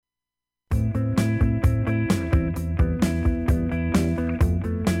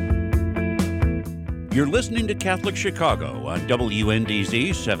You're listening to Catholic Chicago on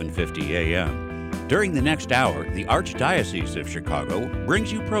WNDZ 750 AM. During the next hour, the Archdiocese of Chicago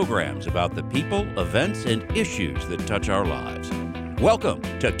brings you programs about the people, events, and issues that touch our lives. Welcome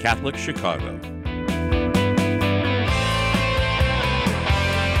to Catholic Chicago.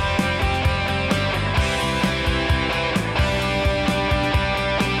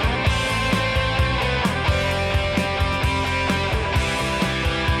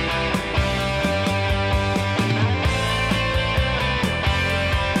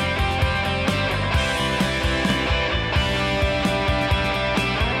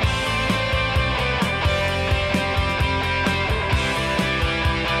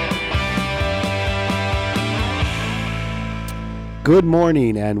 Good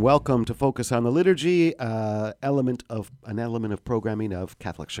morning and welcome to Focus on the Liturgy, an element of programming of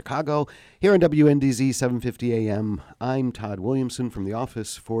Catholic Chicago. Here on WNDZ 750 AM, I'm Todd Williamson from the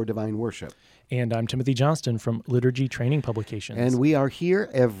Office for Divine Worship. And I'm Timothy Johnston from Liturgy Training Publications. And we are here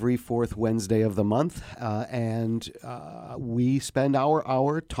every fourth Wednesday of the month, we spend our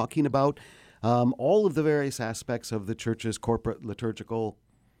hour talking about all of the various aspects of the Church's corporate, liturgical,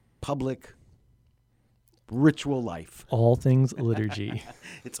 public, ritual life. All things liturgy.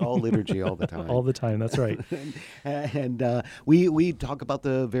 It's all liturgy all the time. All the time, that's right. And we talk about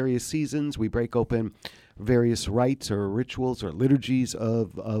the various seasons. We break open various rites or rituals or liturgies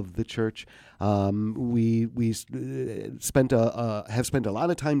of the Church. We have spent a lot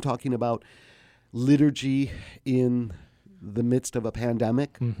of time talking about liturgy in the midst of a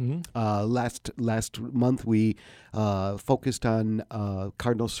pandemic. Mm-hmm. Last month we focused on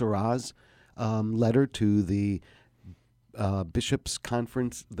Cardinal Sarah's letter to the bishops'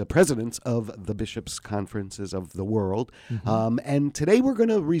 conference, the presidents of the bishops' conferences of the world. Mm-hmm. And today we're going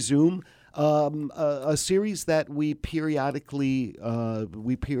to resume a series that we periodically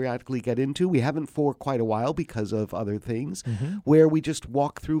get into. We haven't for quite a while because of other things, mm-hmm. where we just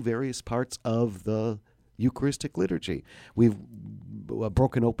walk through various parts of the Eucharistic liturgy. We've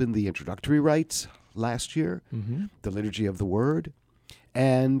broken open the introductory rites last year, mm-hmm. the Liturgy of the Word,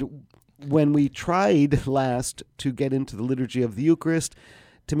 and when we tried last to get into the Liturgy of the Eucharist,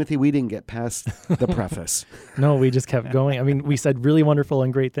 Timothy, we didn't get past the preface. No, we just kept going. I mean, we said really wonderful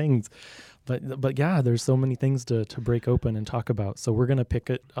and great things, but yeah, there's so many things to break open and talk about. So we're going to pick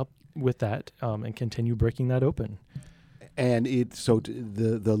it up with that and continue breaking that open. And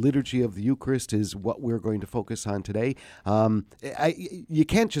the Liturgy of the Eucharist is what we're going to focus on today. You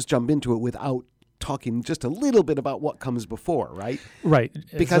can't just jump into it without talking just a little bit about what comes before, right? Right.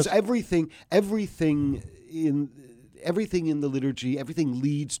 Because everything in the liturgy, everything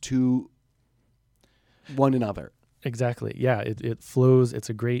leads to one another. Exactly. Yeah, it flows. It's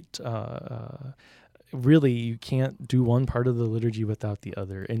a great really, you can't do one part of the liturgy without the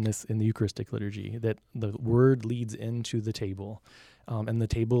other in the Eucharistic liturgy, that the Word leads into the table, and the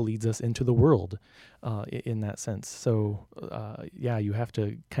table leads us into the world in that sense. So, you have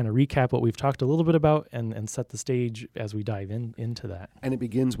to kind of recap what we've talked a little bit about and set the stage as we dive into that. And it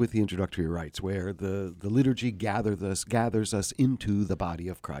begins with the introductory rites, where the liturgy gathers us into the body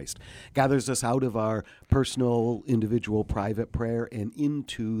of Christ, gathers us out of our personal, individual, private prayer and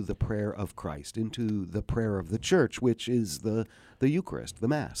into the prayer of Christ, into the prayer of the Church, which is the Eucharist, the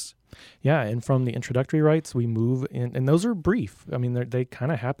Mass. Yeah, and from the introductory rites, we move in, and those are brief. I mean, they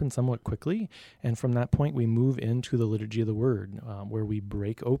kind of happen somewhat quickly, and from that point, we move into the Liturgy of the Word, where we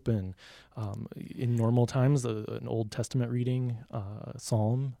break open, in normal times, an Old Testament reading,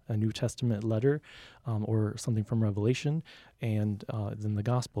 Psalm, a New Testament letter, or something from Revelation, and then the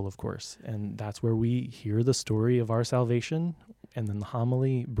Gospel, of course. And that's where we hear the story of our salvation, and then the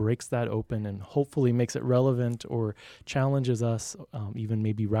homily breaks that open and hopefully makes it relevant or challenges us, even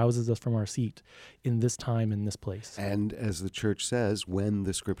maybe rouses us from our seat in this time, in this place. And as the Church says, when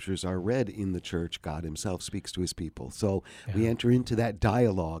the Scriptures are read in the Church, God himself speaks to his people. So we enter into that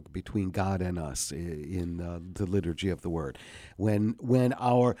dialogue between God and us in the Liturgy of the Word. When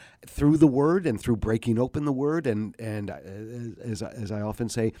through the Word and through breaking open the Word, and as I often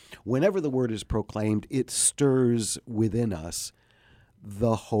say, whenever the Word is proclaimed, it stirs within us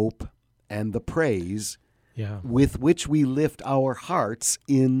the hope and the praise with which we lift our hearts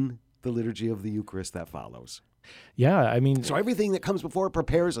in the Liturgy of the Eucharist that follows. Yeah, I mean... So everything that comes before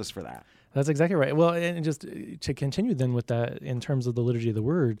prepares us for that. That's exactly right. Well, and just to continue then with that, in terms of the Liturgy of the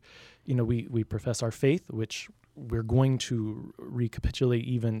Word, we profess our faith, which we're going to recapitulate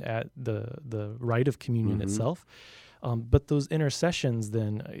even at the rite of communion mm-hmm. itself. But those intercessions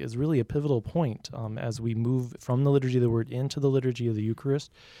then is really a pivotal point as we move from the Liturgy of the Word into the Liturgy of the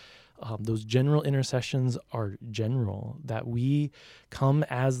Eucharist. Those general intercessions are general, that we come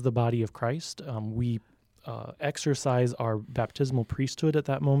as the body of Christ. We exercise our baptismal priesthood at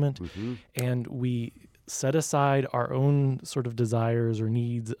that moment, and we set aside our own sort of desires or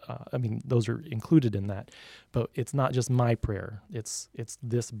needs. Those are included in that, but it's not just my prayer. It's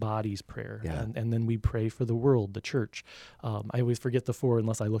this body's prayer. Yeah. And then we pray for the world, the church. I always forget the four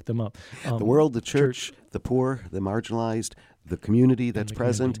unless I look them up. The world, the church, the poor, the marginalized, the community that's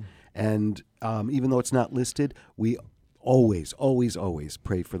present. And even though it's not listed, we always, always, always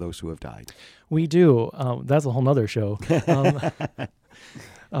pray for those who have died. We do. That's a whole nother show.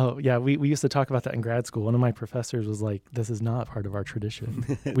 Oh, yeah, we used to talk about that in grad school. One of my professors was like, this is not part of our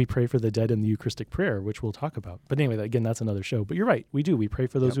tradition. We pray for the dead in the Eucharistic prayer, which we'll talk about. But anyway, again, that's another show. But you're right, we do. We pray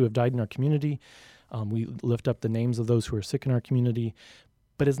for those who have died in our community. We lift up the names of those who are sick in our community.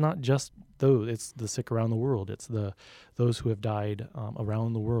 But it's not just those. It's the sick around the world. It's those who have died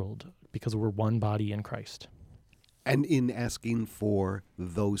around the world, because we're one body in Christ. And in asking for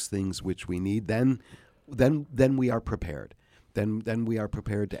those things which we need, then we are prepared. Then we are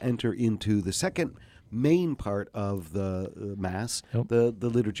prepared to enter into the second main part of the Mass, the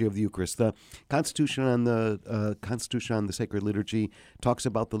liturgy of the Eucharist. The Constitution on the Sacred Liturgy talks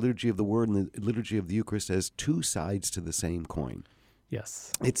about the liturgy of the Word and the liturgy of the Eucharist as two sides to the same coin.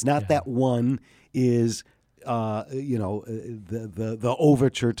 Yes, it's not that one is the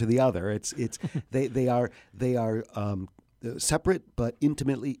overture to the other. It's they are separate but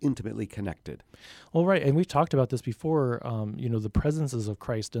intimately connected. Well, right, and we've talked about this before. The presences of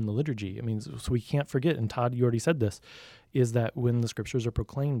Christ in the liturgy. I mean, so we can't forget. And Todd, you already said this, is that when the Scriptures are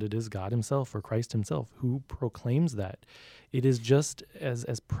proclaimed, it is God Himself or Christ Himself who proclaims that. It is just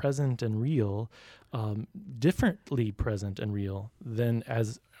as present and real, differently present and real than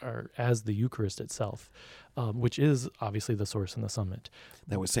as the Eucharist itself, which is obviously the source and the summit.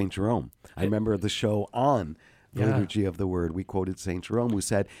 That was St. Jerome. I remember the show on the liturgy of the Word. We quoted St. Jerome, who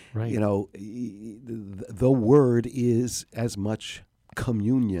said, the Word is as much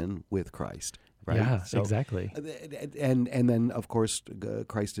communion with Christ. Right? Yeah, exactly. And then, of course,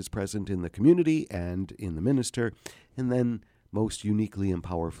 Christ is present in the community and in the minister, and then most uniquely and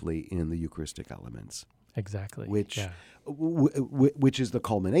powerfully in the Eucharistic elements. Exactly. Which is the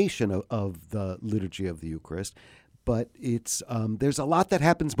culmination of the liturgy of the Eucharist. But it's there's a lot that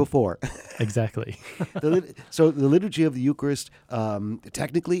happens before. Exactly. So the liturgy of the Eucharist,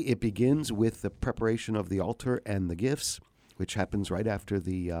 technically, it begins with the preparation of the altar and the gifts, which happens right after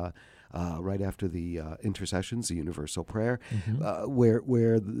the intercessions, the universal prayer,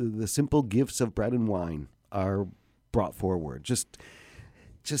 where the simple gifts of bread and wine are brought forward. Just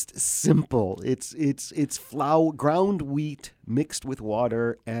simple. It's flour, ground wheat mixed with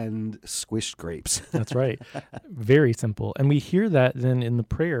water and squished grapes. That's right. Very simple. And we hear that then in the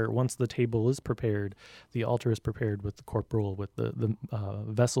prayer. Once the table is prepared, the altar is prepared with the corporal, with the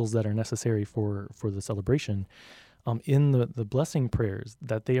vessels that are necessary for the celebration. In the blessing prayers,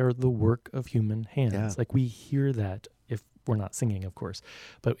 that they are the work of human hands. Yeah. Like we hear that, if we're not singing, of course,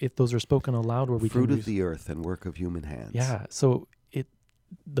 but if those are spoken aloud, where we fruit of the earth and work of human hands. Yeah. So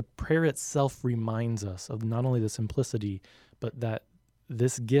the prayer itself reminds us of not only the simplicity, but that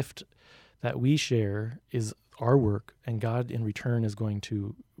this gift that we share is our work, and God in return is going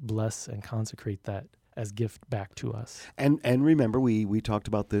to bless and consecrate that as gift back to us. And remember, we talked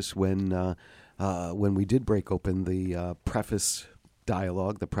about this when we did break open the preface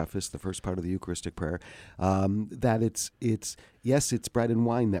dialogue, the first part of the Eucharistic prayer, that it's bread and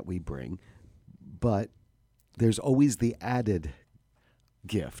wine that we bring, but there's always the added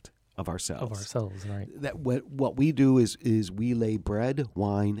gift of ourselves. Right. That what we do is we lay bread,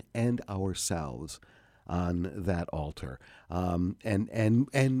 wine, and ourselves on that altar,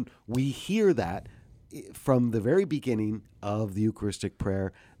 and we hear that from the very beginning of the Eucharistic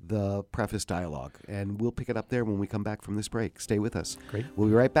prayer, the preface dialogue. And we'll pick it up there when we come back from this break. Stay with us. Great. We'll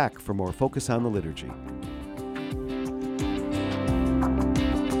be right back for more Focus on the Liturgy.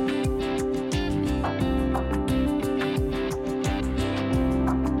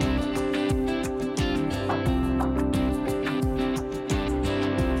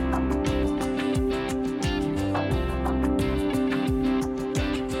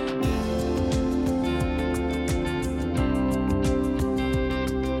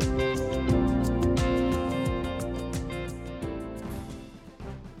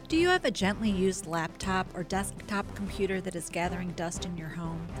 A gently used laptop or desktop computer that is gathering dust in your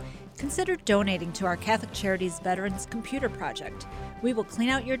home? Consider donating to our Catholic Charities Veterans Computer Project. We will clean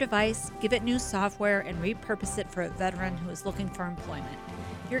out your device, give it new software, and repurpose it for a veteran who is looking for employment.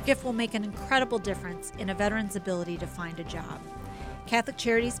 Your gift will make an incredible difference in a veteran's ability to find a job. Catholic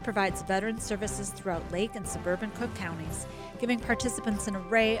Charities provides veteran services throughout Lake and suburban Cook counties, giving participants an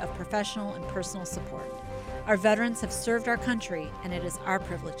array of professional and personal support. Our veterans have served our country, and it is our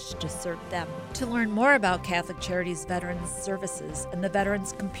privilege to serve them. To learn more about Catholic Charities Veterans Services and the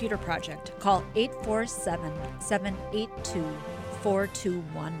Veterans Computer Project, call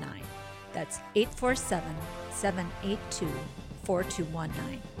 847-782-4219. That's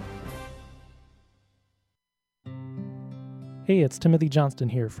 847-782-4219. Hey, it's Timothy Johnston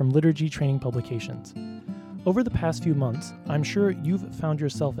here from Liturgy Training Publications. Over the past few months, I'm sure you've found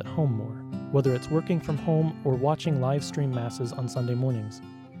yourself at home more, whether it's working from home or watching live stream masses on Sunday mornings.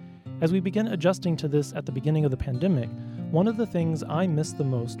 As we begin adjusting to this at the beginning of the pandemic, one of the things I missed the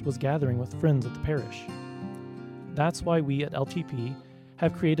most was gathering with friends at the parish. That's why we at LTP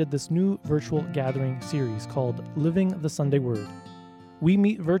have created this new virtual gathering series called Living the Sunday Word. We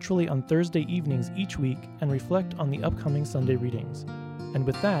meet virtually on Thursday evenings each week and reflect on the upcoming Sunday readings. And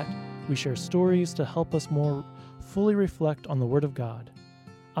with that, we share stories to help us more fully reflect on the Word of God.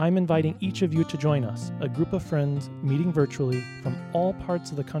 I'm inviting each of you to join us, a group of friends meeting virtually from all parts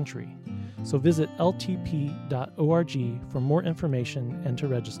of the country. So visit ltp.org for more information and to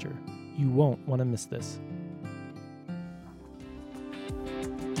register. You won't want to miss this.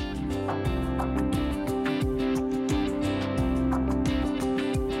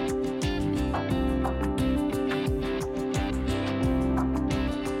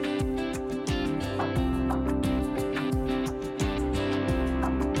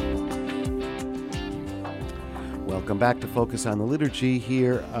 Welcome back to Focus on the Liturgy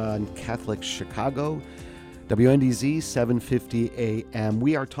here on Catholic Chicago, WNDZ 750 AM.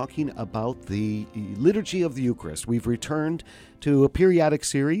 We are talking about the Liturgy of the Eucharist. We've returned to a periodic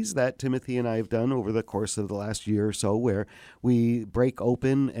series that Timothy and I have done over the course of the last year or so, where we break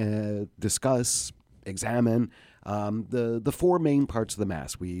open, discuss, examine the four main parts of the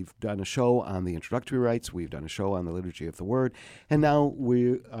Mass. We've done a show on the introductory rites, we've done a show on the Liturgy of the Word, and now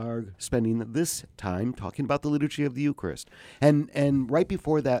we are spending this time talking about the Liturgy of the Eucharist. And right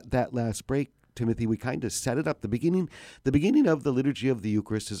before that last break, Timothy, we kind of set it up. The beginning of the Liturgy of the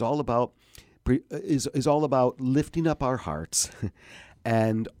Eucharist is all about lifting up our hearts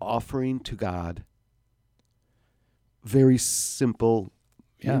and offering to God very simple,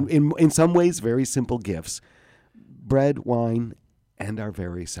 in some ways, very simple gifts. Bread, wine, and our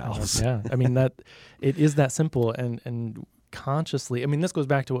very selves. Yeah, I mean, that it is that simple, and consciously, I mean, this goes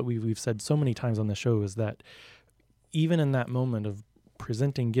back to what we've said so many times on the show, is that even in that moment of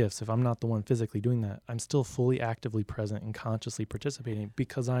presenting gifts, if I'm not the one physically doing that, I'm still fully actively present and consciously participating,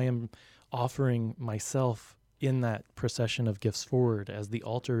 because I am offering myself in that procession of gifts forward. As the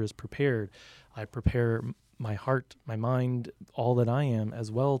altar is prepared, I prepare my heart, my mind, all that I am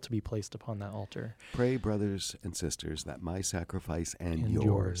as well to be placed upon that altar. Pray, brothers and sisters, that my sacrifice and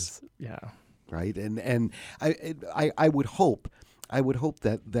yours. Yeah. Right? And I would hope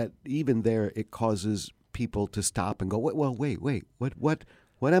that even there it causes people to stop and go, well, wait, what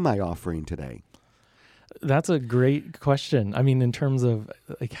am I offering today? That's a great question. I mean, in terms of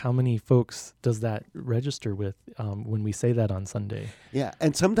like how many folks does that register with when we say that on Sunday? Yeah,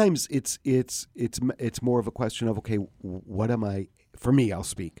 and sometimes it's more of a question of, okay, what am I? For me, I'll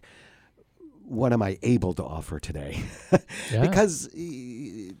speak. What am I able to offer today? Yeah. Because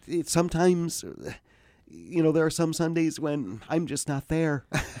sometimes, there are some Sundays when I'm just not there.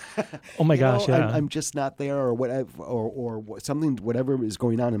 Oh my gosh! Yeah, I'm just not there, or whatever, or something, whatever is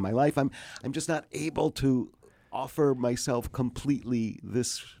going on in my life. I'm just not able to offer myself completely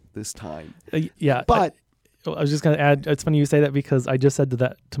this time. Yeah, but I was just going to add. It's funny you say that, because I just said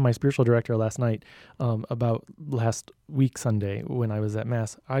that to my spiritual director last night about last week Sunday when I was at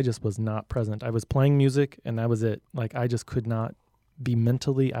Mass. I just was not present. I was playing music, and that was it. Like, I just could not be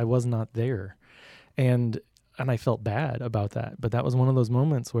mentally. I was not there. And I felt bad about that. But that was one of those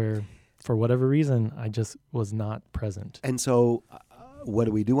moments where, for whatever reason, I just was not present. And so what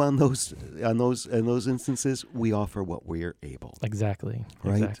do we do in those instances? We offer what we're able. Exactly.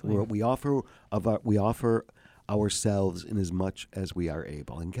 Right? Exactly. We offer ourselves in as much as we are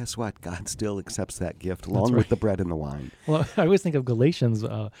able. And guess what? God still accepts that gift along with the bread and the wine. Well, I always think of Galatians,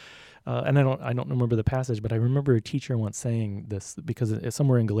 and I don't remember the passage, but I remember a teacher once saying this, because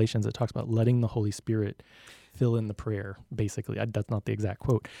somewhere in Galatians it talks about letting the Holy Spirit fill in the prayer, basically. That's not the exact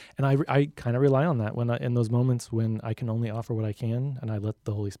quote. And I kind of rely on that in those moments when I can only offer what I can, and I let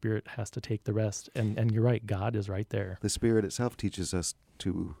the Holy Spirit has to take the rest. And you're right, God is right there. The Spirit itself teaches us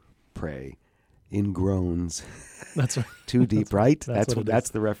to pray in groans. That's right. Too deep, right? That's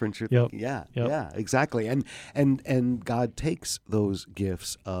the reference you're thinking. Yeah, exactly. And God takes those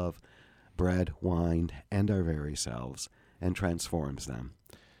gifts of bread, wine, and our very selves, and transforms them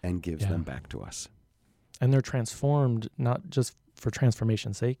and gives them back to us. And they're transformed not just for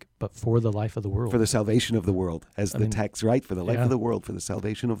transformation's sake, but for the life of the world. For the salvation of the world, as the text, right? For the life of the world, for the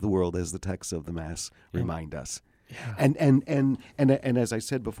salvation of the world, as the texts of the Mass remind us. Yeah. And as I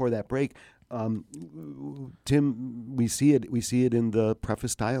said before that break, Tim, we see it in the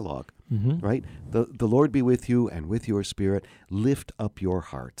preface dialogue, right? The Lord be with you and with your spirit. Lift up your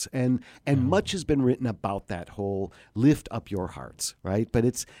hearts, and much has been written about that whole lift up your hearts, right? But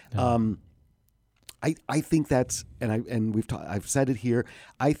it's I think that's I've said it here.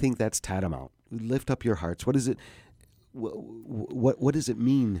 I think that's tantamount. Lift up your hearts. What is it? What does it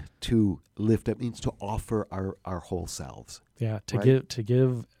mean to lift up? It means to offer our whole selves. Yeah, to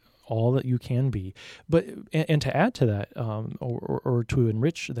give all that you can be. But and to add to that, or to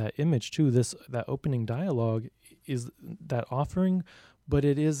enrich that image too, that opening dialogue is that offering, but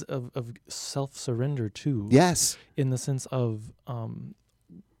it is of self-surrender too. Yes. In the sense of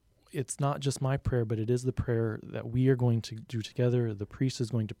it's not just my prayer, but it is the prayer that we are going to do together. The priest is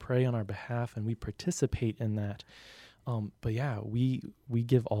going to pray on our behalf, and we participate in that. But yeah, we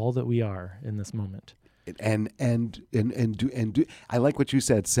give all that we are in this moment. And do. I like what you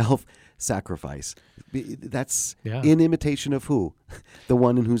said. Self-sacrifice. That's in imitation of who? The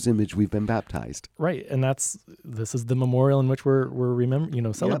one in whose image we've been baptized. Right, and this is the memorial in which we're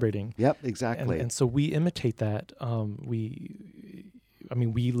celebrating. Yep, exactly. And so we imitate that.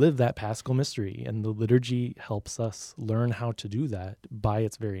 We live that Paschal mystery, and the liturgy helps us learn how to do that by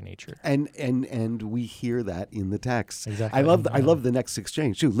its very nature. And we hear that in the text. Exactly. I love the next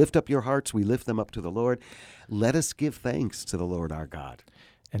exchange too. Lift up your hearts, we lift them up to the Lord. Let us give thanks to the Lord our God.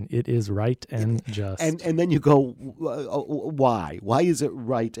 And it is right and just. And then you go, why? Why is it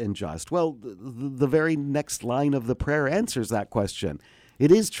right and just? Well, the very next line of the prayer answers that question.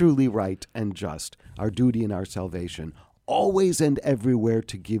 It is truly right and just, our duty and our salvation, always and everywhere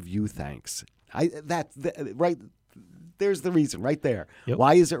to give you thanks. Right. There's the reason right there. Yep.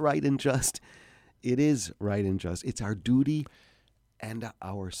 Why is it right and just? It is right and just. It's our duty and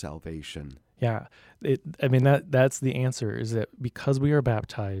our salvation. Yeah. That's the answer, is that because we are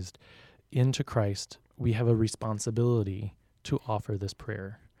baptized into Christ, we have a responsibility to offer this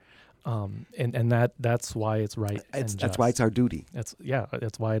prayer. And that's why it's right and just. That's why it's our duty. That's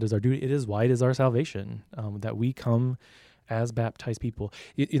why it is our duty. It is why it is our salvation, that we come as baptized people.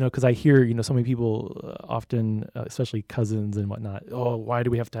 Because I hear, so many people often, especially cousins and whatnot, why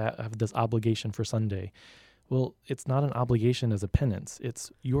do we have to have this obligation for Sunday? Well, it's not an obligation as a penance.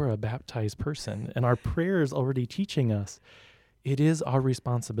 It's you're a baptized person. And our prayer is already teaching us it is our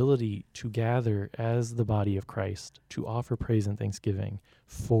responsibility to gather as the body of Christ, to offer praise and thanksgiving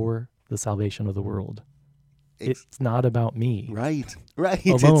for the salvation of the world. It's not about me. Right.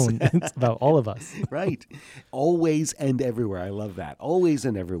 Alone. It's about all of us. Right. Always and everywhere. I love that. Always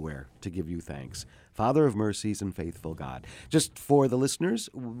and everywhere to give you thanks. Father of mercies and faithful God. Just for the listeners,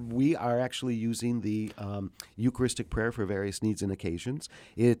 we are actually using the Eucharistic prayer for various needs and occasions.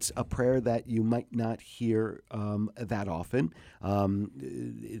 It's a prayer that you might not hear that often.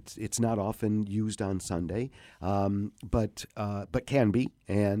 It's not often used on Sunday, but can be.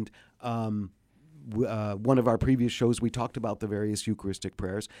 And one of our previous shows, we talked about the various Eucharistic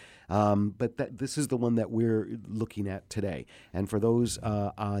prayers, but this is the one that we're looking at today. And for those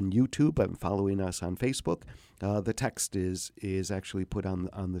on YouTube and following us on Facebook, the text is actually put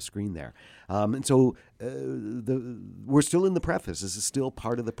on the screen there. And so we're still in the preface. This is still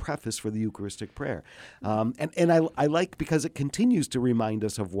part of the preface for the Eucharistic prayer. And I like, because it continues to remind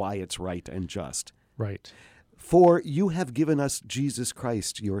us of why it's right and just. Right. For you have given us Jesus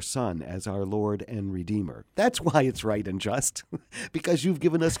Christ, your Son, as our Lord and Redeemer. That's why it's right and just, because you've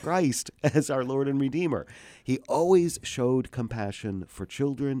given us Christ as our Lord and Redeemer. He always showed compassion for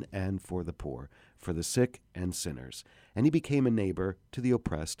children and for the poor, for the sick and sinners. And he became a neighbor to the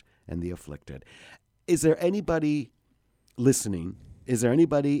oppressed and the afflicted. Is there anybody listening? Is there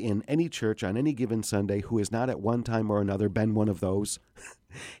anybody in any church on any given Sunday who has not at one time or another been one of those?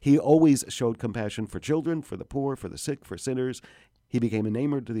 He always showed compassion for children, for the poor, for the sick, for sinners. He became a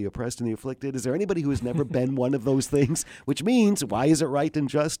neighbor to the oppressed and the afflicted. Is there anybody who has never been one of those things? Which means, why is it right and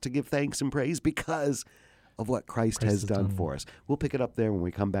just to give thanks and praise? Because of what Christ has done for us. We'll pick it up there when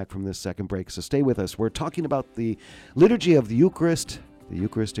we come back from this second break, so stay with us. We're talking about the liturgy of the Eucharist, the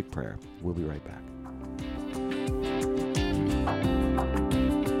Eucharistic prayer. We'll be right back.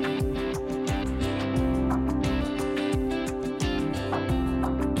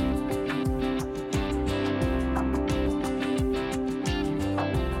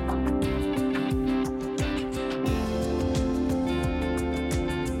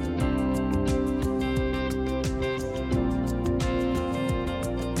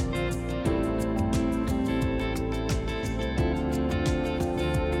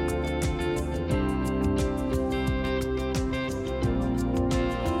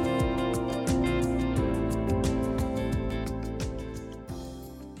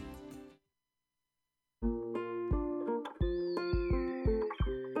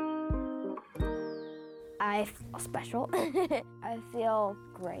 I feel special. I feel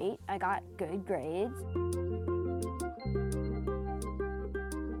great. I got good grades.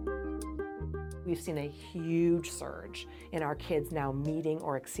 We've seen a huge surge in our kids now meeting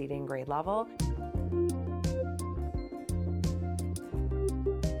or exceeding grade level.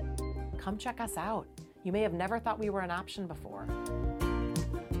 Come check us out. You may have never thought we were an option before.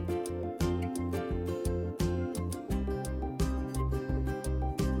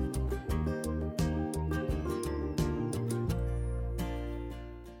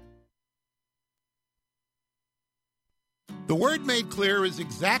 The Word Made Clear is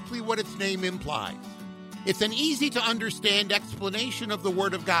exactly what its name implies. It's an easy-to-understand explanation of the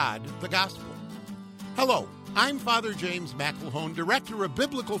Word of God, the Gospel. Hello, I'm Father James McElhone, Director of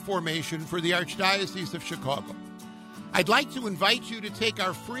Biblical Formation for the Archdiocese of Chicago. I'd like to invite you to take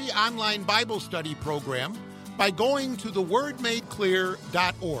our free online Bible study program by going to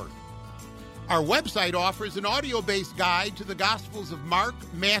thewordmadeclear.org. Our website offers an audio-based guide to the Gospels of Mark,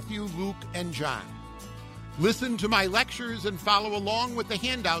 Matthew, Luke, and John. Listen to my lectures and follow along with the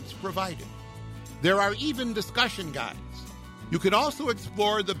handouts provided. There are even discussion guides. You can also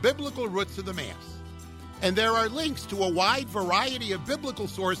explore the biblical roots of the Mass. And there are links to a wide variety of biblical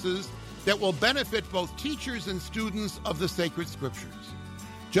sources that will benefit both teachers and students of the sacred scriptures.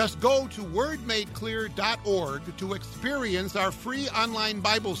 Just go to wordmadeclear.org to experience our free online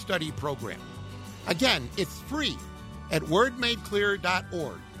Bible study program. Again, it's free at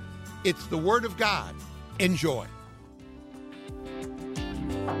wordmadeclear.org. It's the Word of God. Enjoy.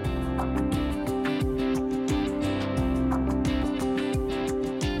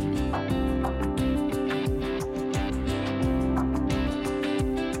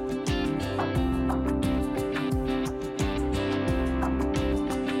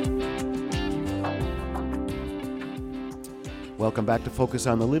 Welcome back to Focus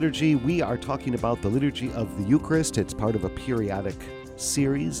on the Liturgy. We are talking about the Liturgy of the Eucharist. It's part of a periodic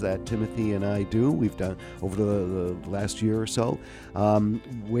series that Timothy and I do. We've done over the last year or so,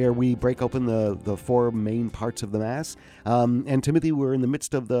 where we break open the four main parts of the Mass. And Timothy, we're in the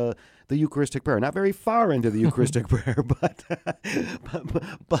midst of the Eucharistic prayer. Not very far into the Eucharistic prayer, but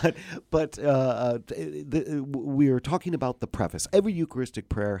we are talking about the preface. Every Eucharistic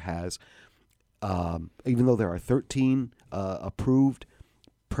prayer has, even though there are 13 approved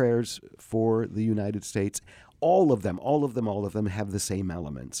prayers for the United States, all of them have the same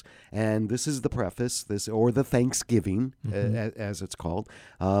elements. And this is the preface, or the Thanksgiving, as it's called.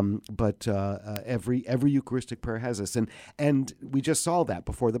 But every Eucharistic prayer has this. And we just saw that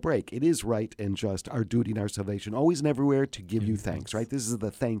before the break. It is right and just, our duty and our salvation, always and everywhere to give you thanks, right? This is the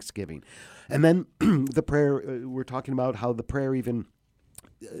Thanksgiving. And then the prayer, we're talking about how the prayer even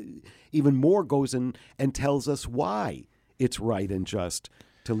more goes in and tells us why it's right and just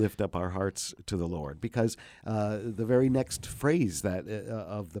to lift up our hearts to the Lord, because the very next phrase that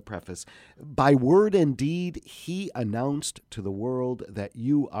of the preface, by word and deed he announced to the world that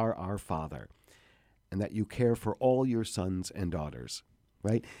you are our Father, and that you care for all your sons and daughters.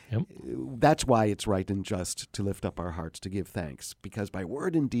 Right? Yep. That's why it's right and just to lift up our hearts, to give thanks, because by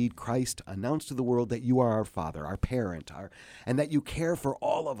word and deed Christ announced to the world that you are our Father, our parent, and that you care for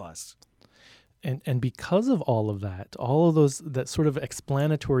all of us. And because of all of that, all of those, that sort of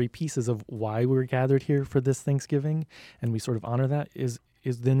explanatory pieces of why we're gathered here for this Thanksgiving, and we sort of honor that, is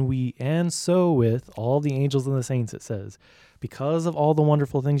then we, and so with all the angels and the saints, it says, because of all the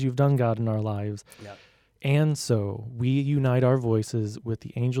wonderful things you've done, God, in our lives, Yep. And so we unite our voices with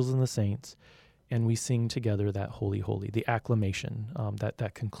the angels and the saints, and we sing together that Holy, Holy, the acclamation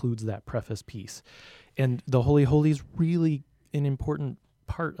that concludes that preface piece. And the Holy, Holy is really an important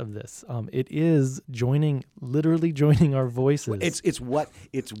part of this. It is literally joining our voices. It's what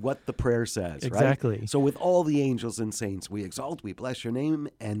the prayer says, exactly. Right? So with all the angels and saints, we exalt, we bless your name,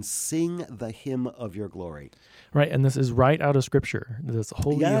 and sing the hymn of your glory. Right, and this is right out of Scripture. This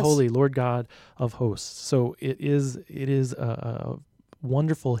Holy, Yes. Holy, Lord God of hosts. So it is a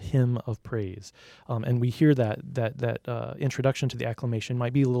wonderful hymn of praise, and we hear that introduction to the acclamation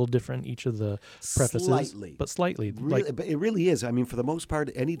might be a little different each of the prefaces, but slightly. Really, but it really is. I mean, for the most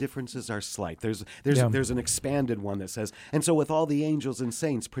part, any differences are slight. There's an expanded one that says, and so with all the angels and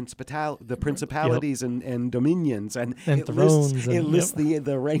saints, the principalities and dominions, and it thrones, lists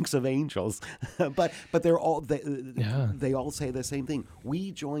the ranks of angels, but they all say the same thing. We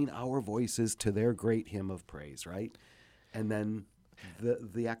join our voices to their great hymn of praise, right? And then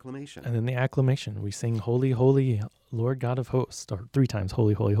the acclamation. And then the acclamation. We sing, Holy, Holy, Lord God of hosts, or 3 times,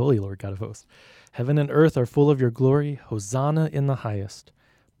 Holy, Holy, Holy, Lord God of hosts. Heaven and earth are full of your glory. Hosanna in the highest.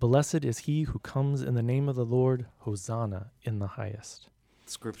 Blessed is he who comes in the name of the Lord. Hosanna in the highest.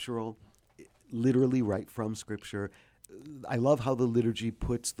 Scriptural. literally right from Scripture. I love how the liturgy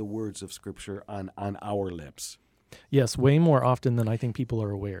puts the words of Scripture on our lips. Yes, way more often than I think people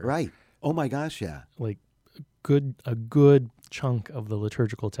are aware. Right. Oh my gosh, yeah. Like a good chunk of the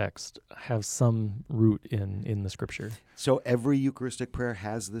liturgical text have some root in the Scripture. So every Eucharistic prayer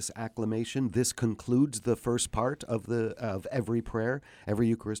has this acclamation. This concludes the first part of every prayer, every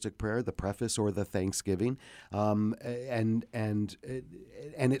Eucharistic prayer, the preface or the thanksgiving, and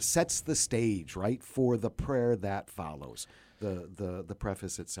it sets the stage, right, for the prayer that follows. The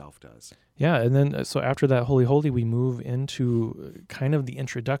preface itself does. Yeah, and then so after that Holy Holy, we move into kind of the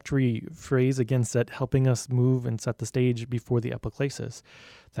introductory phrase again, helping us move and set the stage before the epiclesis,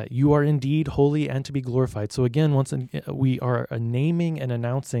 that you are indeed holy and to be glorified. So again, we are naming and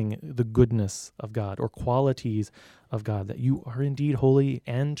announcing the goodness of God or qualities of God, that you are indeed holy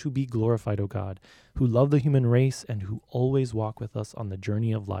and to be glorified, O God, who love the human race and who always walk with us on the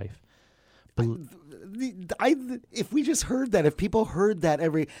journey of life. If we just heard that, if people heard that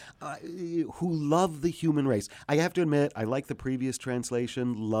who love the human race, I have to admit, I like the previous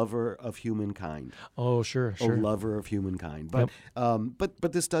translation, lover of humankind. Oh, sure. Oh, lover of humankind. But, yep.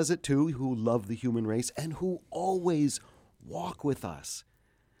 but this does it too, who love the human race and who always walk with us.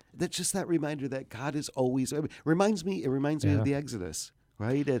 That's just that reminder that God is always, it reminds me of the Exodus,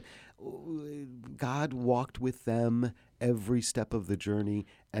 right? God walked with them every step of the journey,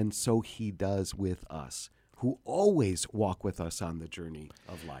 and so he does with us, who always walk with us on the journey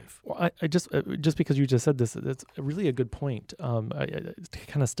of life. Well, I just because you just said this, that's really a good point. I to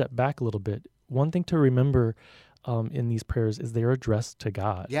kind of step back a little bit. One thing to remember in these prayers is they're addressed to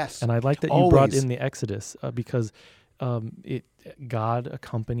God. Yes, and I like that you brought in the Exodus because God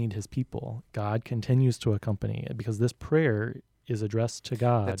accompanied his people. God continues to accompany it because this prayer is addressed to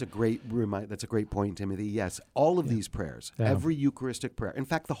God. That's a great point, Timothy. Yes, all of these prayers, every Eucharistic prayer, in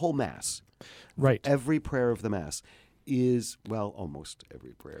fact, the whole Mass, right? Every prayer of the Mass is, almost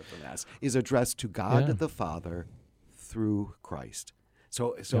every prayer of the Mass is addressed to God the Father through Christ.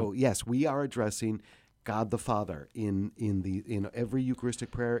 So yes, we are addressing God the Father in every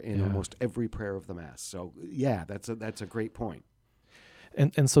Eucharistic prayer, in almost every prayer of the Mass. So that's a great point.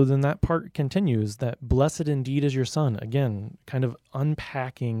 And so then that part continues, that blessed indeed is your Son. Again, kind of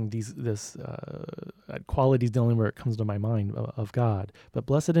unpacking this quality is the only where it comes to my mind of God. But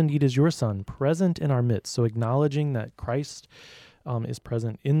blessed indeed is your Son, present in our midst. So acknowledging that Christ is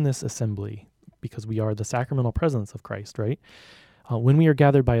present in this assembly because we are the sacramental presence of Christ, right? When we are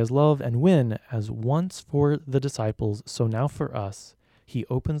gathered by his love, and when, as once for the disciples, so now for us, he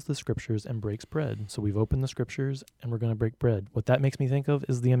opens the Scriptures and breaks bread. So we've opened the Scriptures and we're going to break bread. What that makes me think of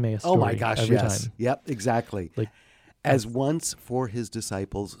is the Emmaus story. Oh my gosh, every yes. time. Yep, exactly. As once for his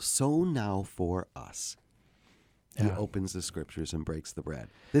disciples, so now for us. He opens the Scriptures and breaks the bread.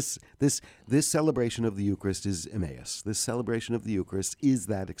 This celebration of the Eucharist is Emmaus. This celebration of the Eucharist is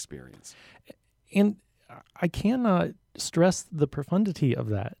that experience. And I cannot stress the profundity of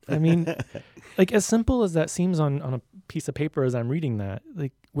that. I mean, as simple as that seems on a piece of paper as I'm reading that,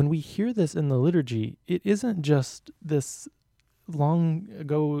 when we hear this in the liturgy, it isn't just this long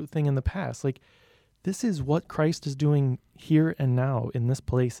ago thing in the past. This is what Christ is doing here and now in this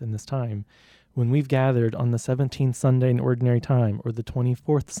place, in this time, when we've gathered on the 17th Sunday in Ordinary Time, or the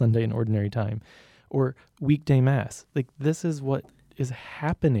 24th Sunday in Ordinary Time, or weekday Mass. This is what is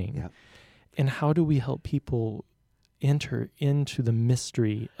happening. Yeah. And how do we help people enter into the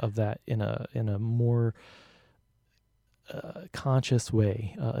mystery of that in a more conscious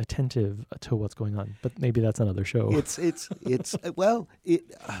way, attentive to what's going on? But maybe that's another show. That's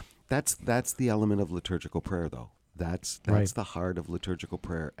the element of liturgical prayer, though. That's right. The heart of liturgical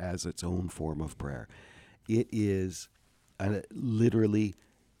prayer as its own form of prayer. It is literally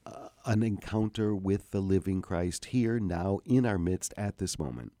an encounter with the living Christ here, now, in our midst, at this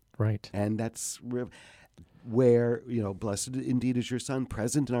moment. Right. And that's where, blessed indeed is your Son,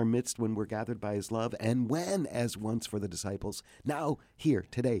 present in our midst when we're gathered by his love, and when, as once for the disciples, now here,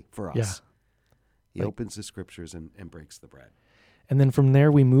 today, for us. Yeah. He opens the Scriptures and breaks the bread. And then from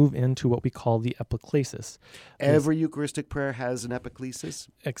there, we move into what we call the epiclesis. Every Eucharistic prayer has an epiclesis.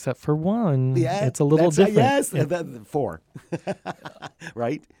 Except for one. Yeah, it's a little different. Yes, 4.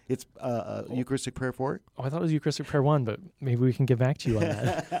 Right? It's Eucharistic prayer 4. Oh, I thought it was Eucharistic prayer 1, but maybe we can get back to you on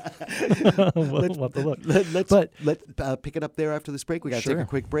that. We'll have to look. Let's pick it up there after this break. We got to take a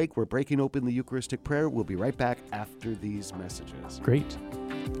quick break. We're breaking open the Eucharistic prayer. We'll be right back after these messages. Great.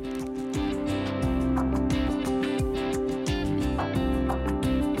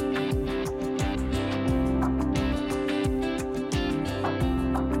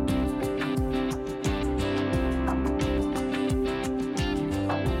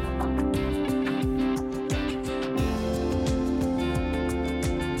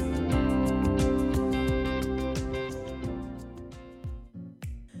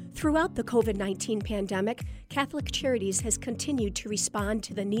 Throughout the COVID-19 pandemic, Catholic Charities has continued to respond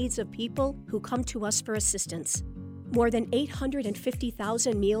to the needs of people who come to us for assistance. More than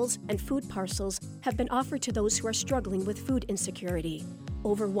 850,000 meals and food parcels have been offered to those who are struggling with food insecurity.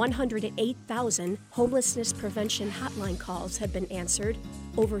 Over 108,000 homelessness prevention hotline calls have been answered.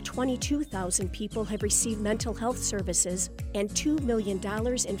 Over 22,000 people have received mental health services, and $2 million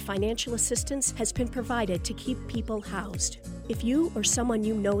in financial assistance has been provided to keep people housed. If you or someone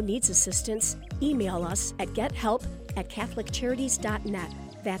you know needs assistance, email us at gethelp@catholiccharities.net.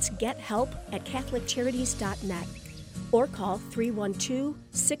 That's gethelp@catholiccharities.net. Or call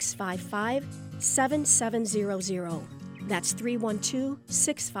 312-655-7700. That's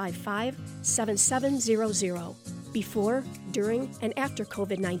 312-655-7700. Before, during, and after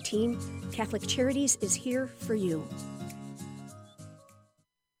COVID-19, Catholic Charities is here for you.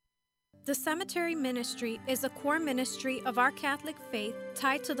 The Cemetery Ministry is a core ministry of our Catholic faith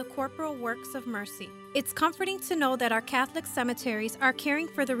tied to the corporal works of mercy. It's comforting to know that our Catholic cemeteries are caring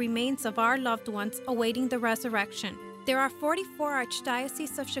for the remains of our loved ones awaiting the resurrection. There are 44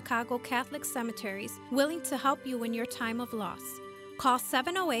 Archdiocese of Chicago Catholic cemeteries willing to help you in your time of loss. Call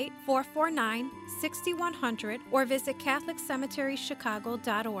 708-449-6100 or visit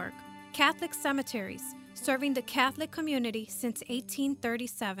CatholicCemeteriesChicago.org. Catholic Cemeteries, serving the Catholic community since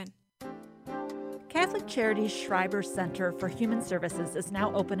 1837. Catholic Charities Schreiber Center for Human Services is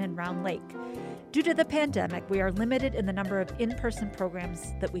now open in Round Lake. Due to the pandemic, we are limited in the number of in-person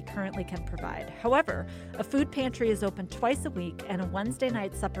programs that we currently can provide. However, a food pantry is open twice a week, and a Wednesday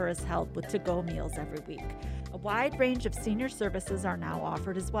night supper is held with to-go meals every week. A wide range of senior services are now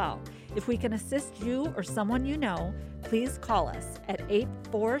offered as well. If we can assist you or someone you know, please call us at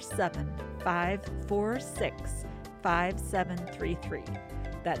 847-546-5733.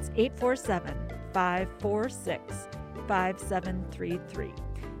 That's 847-546-5733.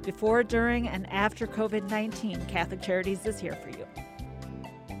 Before, during, and after COVID-19, Catholic Charities is here for you.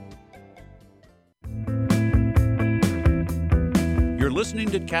 You're listening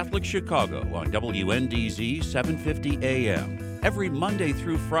to Catholic Chicago on WNDZ 750 AM. Every Monday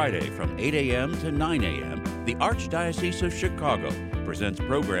through Friday from 8 a.m. to 9 a.m., the Archdiocese of Chicago presents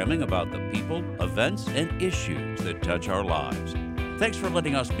programming about the people, events, and issues that touch our lives. Thanks for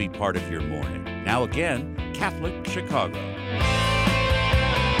letting us be part of your morning. Now again, Catholic Chicago.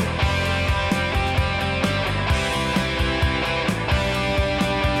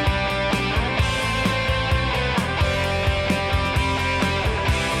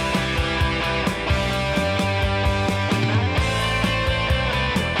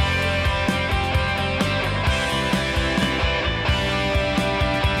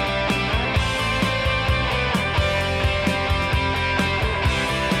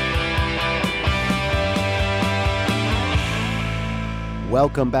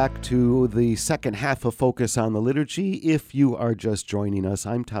 Welcome back to the second half of Focus on the Liturgy. If you are just joining us,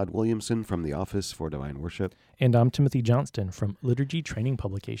 I'm Todd Williamson from the Office for Divine Worship. And I'm Timothy Johnston from Liturgy Training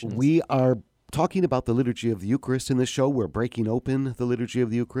Publications. We are talking about the Liturgy of the Eucharist in this show. We're breaking open the Liturgy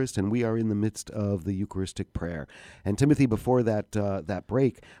of the Eucharist, and we are in the midst of the Eucharistic prayer. And Timothy, before that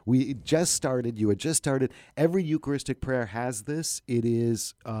break, you had just started. Every Eucharistic prayer has this. It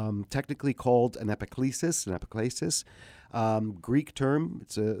is technically called an epiklesis. Greek term,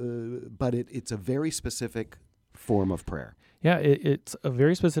 but it's a very specific form of prayer. Yeah, it's a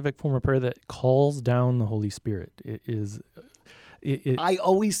very specific form of prayer that calls down the Holy Spirit. I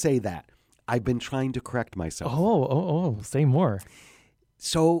always say that. I've been trying to correct myself. Oh, say more.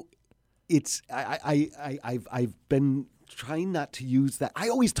 So it's I've been trying not to use that. I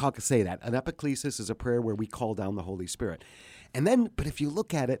always say that. An epiklesis is a prayer where we call down the Holy Spirit. But if you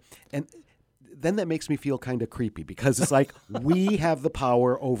look at it, and then that makes me feel kind of creepy because it's like we have the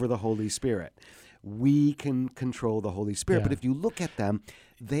power over the Holy Spirit. We can control the Holy Spirit. Yeah. But if you look at them,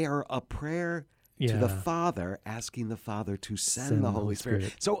 they are a prayer to the Father, asking the Father to send the Holy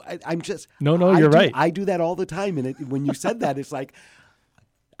Spirit. So I'm just... No, you're right. I do that all the time. And when you said that, it's like...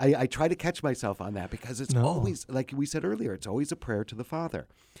 I try to catch myself on that because it's always, like we said earlier, it's always a prayer to the Father.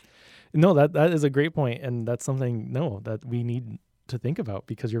 No, that is a great point, and that's something, that we need to think about,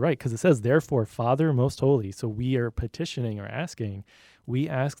 because you're right, because it says, therefore, Father most holy. So we are petitioning or asking, we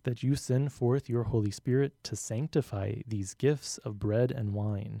ask that you send forth your Holy Spirit to sanctify these gifts of bread and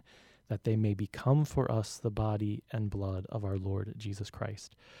wine, that they may become for us the body and blood of our Lord Jesus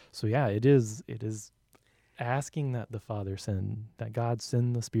Christ. So yeah, it is asking that the Father send, that God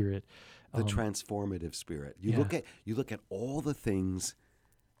send the Spirit. The transformative Spirit. You look at all the things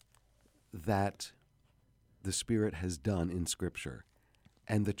that the Spirit has done in Scripture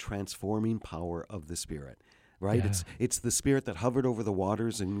and the transforming power of the Spirit. right? Yeah. It's the Spirit that hovered over the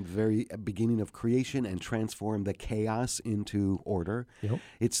waters in the very beginning of creation and transformed the chaos into order. Yep.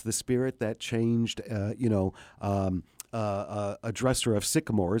 It's the Spirit that changed, a dresser of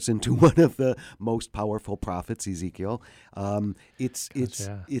sycamores into one of the most powerful prophets, Ezekiel. It's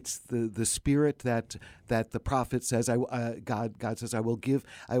the Spirit that the prophet says. God says, I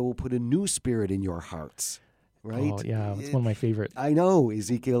will put a new spirit in your hearts. Right? Oh, yeah, it's one of my favorite. I know,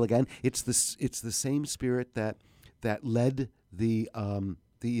 Ezekiel again. It's the same Spirit that led the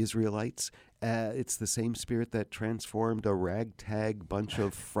Israelites. It's the same Spirit that transformed a ragtag bunch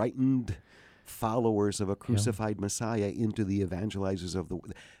of frightened followers of a crucified Messiah into the evangelizers of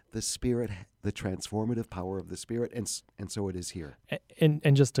the Spirit, the transformative power of the Spirit, and so it is here.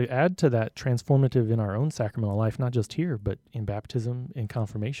 And just to add to that, transformative in our own sacramental life, not just here, but in baptism, in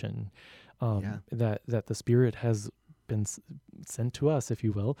confirmation, that the Spirit has been sent to us, if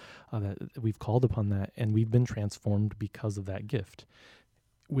you will, that we've called upon that, and we've been transformed because of that gift,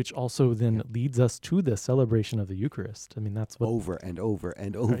 which also then leads us to the celebration of the Eucharist. I mean, that's what... Over and over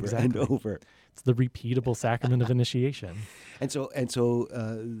and over and over. It's the repeatable sacrament of initiation. And so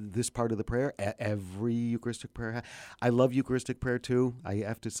this part of the prayer, every Eucharistic prayer, I love Eucharistic prayer too, I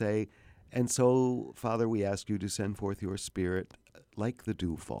have to say. And so, Father, we ask you to send forth your Spirit like the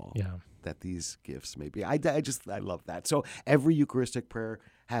dewfall, that these gifts may be. I love that. So every Eucharistic prayer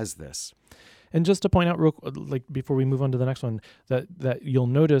has this. And just to point out, before we move on to the next one, that you'll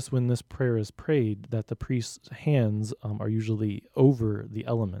notice when this prayer is prayed that the priest's hands are usually over the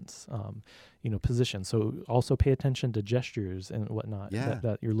elements, position. So also pay attention to gestures and whatnot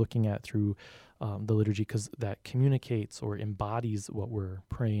that you're looking at through the liturgy, because that communicates or embodies what we're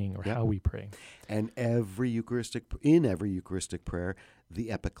praying or how we pray. And in every Eucharistic prayer, the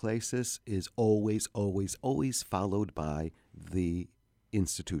epiclesis is always, always, always followed by the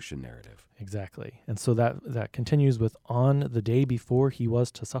institution narrative. Exactly. And so that continues with, on the day before he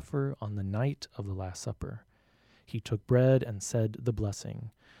was to suffer, on the night of the Last Supper, he took bread and said the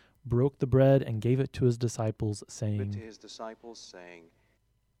blessing, broke the bread and gave it to his disciples, saying,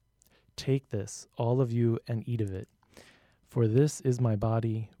 "Take this, all of you, and eat of it, for this is my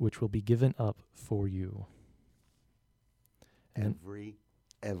body, which will be given up for you." And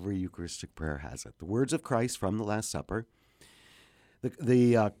every Eucharistic prayer has it. The words of Christ from the Last Supper,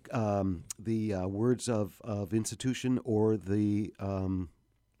 the words of institution or the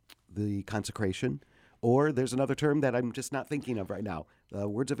consecration, or there's another term that I'm just not thinking of right now.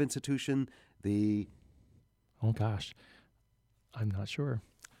 Words of institution, oh gosh, I'm not sure.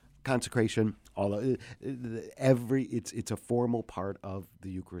 Consecration, it's a formal part of the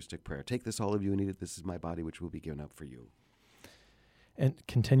Eucharistic prayer. Take this, all of you, and eat it. This is my body, which will be given up for you. And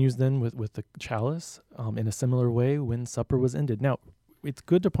continues then with the chalice in a similar way when supper was ended. Now, it's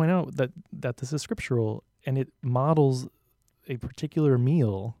good to point out that this is scriptural, and it models a particular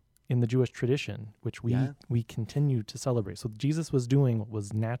meal in the Jewish tradition, which we continue to celebrate. So Jesus was doing what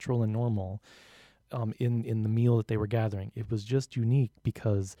was natural and normal in the meal that they were gathering. It was just unique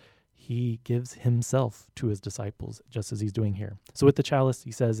because he gives himself to his disciples, just as he's doing here. So with the chalice,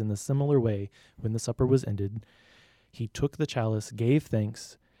 he says, in the similar way, when the supper was ended, he took the chalice, gave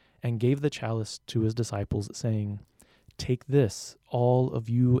thanks, and gave the chalice to his disciples, saying, "Take this, all of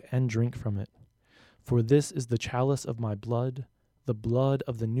you, and drink from it. For this is the chalice of my blood, the blood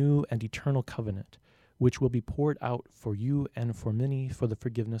of the new and eternal covenant, which will be poured out for you and for many for the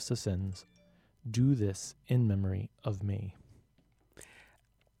forgiveness of sins. Do this in memory of me."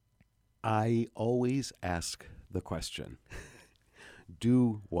 I always ask the question,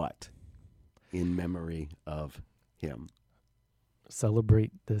 do what in memory of him?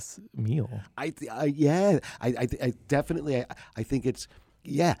 Celebrate this meal. I definitely think it's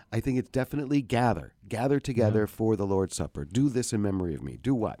definitely gather together for the Lord's Supper. Do this in memory of me.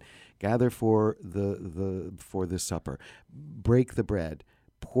 Do what? Gather for for this supper. Break the bread,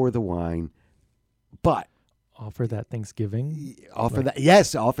 pour the wine, but offer that thanksgiving. Offer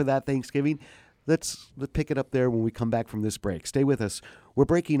that thanksgiving. Let's pick it up there when we come back from this break. Stay with us. We're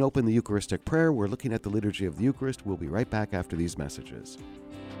breaking open the Eucharistic prayer. We're looking at the liturgy of the Eucharist. We'll be right back after these messages.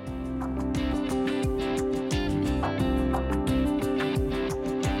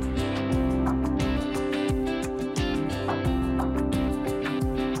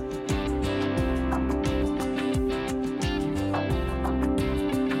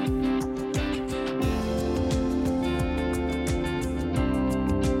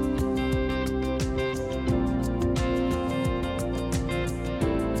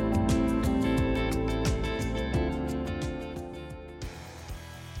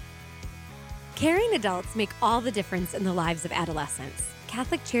 Caring adults make all the difference in the lives of adolescents.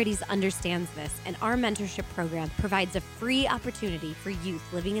 Catholic Charities understands this, and our mentorship program provides a free opportunity for youth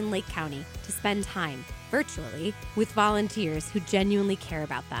living in Lake County to spend time, virtually, with volunteers who genuinely care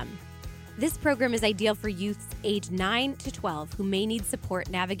about them. This program is ideal for youths age 9 to 12 who may need support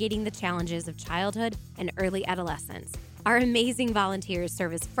navigating the challenges of childhood and early adolescence. Our amazing volunteers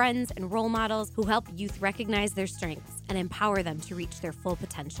serve as friends and role models who help youth recognize their strengths and empower them to reach their full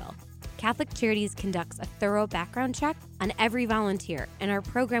potential. Catholic Charities conducts a thorough background check on every volunteer, and our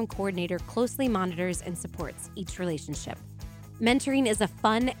program coordinator closely monitors and supports each relationship. Mentoring is a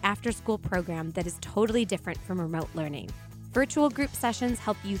fun after-school program that is totally different from remote learning. Virtual group sessions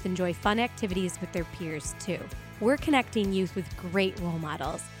help youth enjoy fun activities with their peers, too. We're connecting youth with great role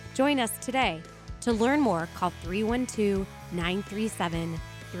models. Join us today. To learn more, call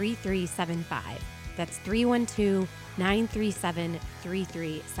 312-937-3375. That's 312-937-3375.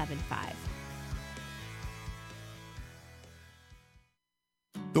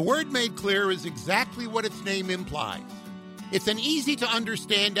 The Word Made Clear is exactly what its name implies. It's an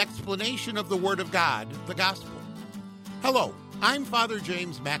easy-to-understand explanation of the Word of God, the Gospel. Hello, I'm Father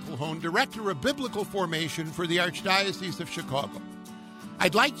James McElhone, Director of Biblical Formation for the Archdiocese of Chicago.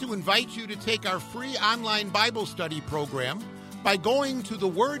 I'd like to invite you to take our free online Bible study program by going to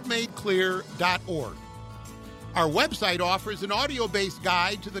thewordmadeclear.org. Our website offers an audio-based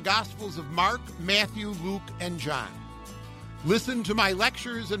guide to the Gospels of Mark, Matthew, Luke, and John. Listen to my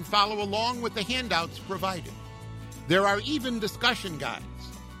lectures and follow along with the handouts provided. There are even discussion guides.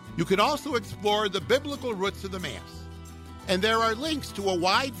 You can also explore the biblical roots of the Mass. And there are links to a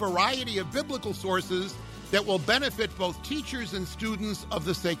wide variety of biblical sources that will benefit both teachers and students of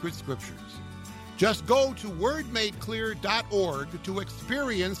the sacred scriptures. Just go to wordmadeclear.org to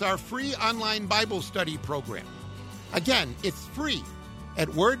experience our free online Bible study program. Again, it's free at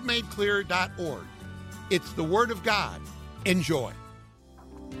wordmadeclear.org. It's the Word of God. Enjoy.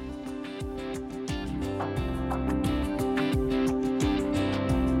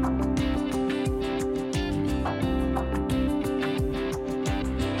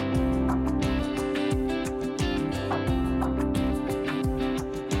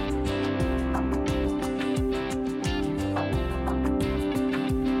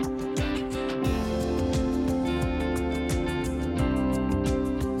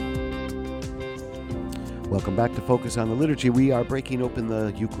 Welcome back to Focus on the Liturgy. We are breaking open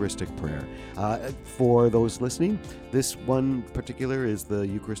the Eucharistic prayer. For those listening, this one particular is the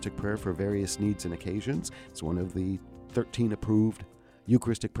Eucharistic prayer for various needs and occasions. It's one of the 13 approved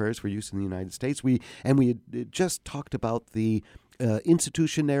Eucharistic prayers for use in the United States. We had just talked about the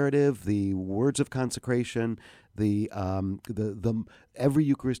institution narrative, the words of consecration, the every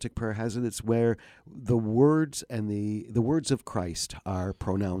Eucharistic prayer has it. It's where the words and the words of Christ are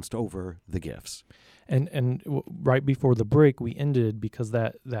pronounced over the gifts. And right before the break, we ended because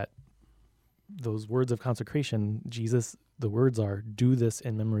that those words of consecration, Jesus, the words are, "Do this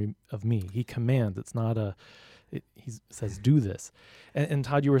in memory of me." He commands. It's not he says, "Do this." And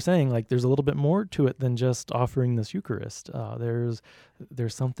Todd, you were saying, like, there's a little bit more to it than just offering this Eucharist. There's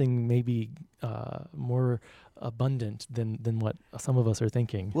something maybe more abundant than what some of us are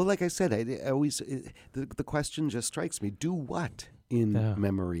thinking. Well, like I said, the question just strikes me: do what in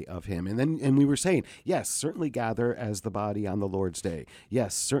memory of him? And we were saying, yes, certainly gather as the body on the Lord's Day.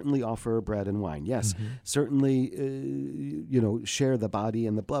 Yes, certainly offer bread and wine. Yes, certainly share the body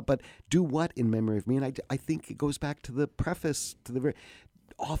and the blood. But do what in memory of me? And I think it goes back to the preface to the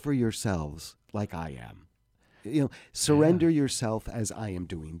offer yourselves like I am. Surrender yourself as I am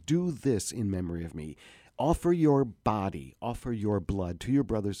doing. Do this in memory of me. Offer your body, offer your blood to your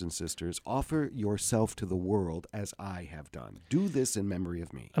brothers and sisters. Offer yourself to the world as I have done. Do this in memory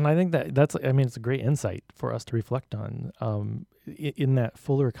of me. And I think that's it's a great insight for us to reflect on in that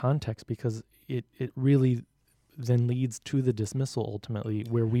fuller context, because it really then leads to the dismissal ultimately,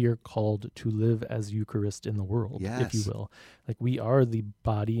 where we are called to live as Eucharist in the world, if you will. Like, we are the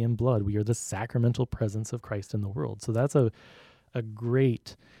body and blood. We are the sacramental presence of Christ in the world. So that's a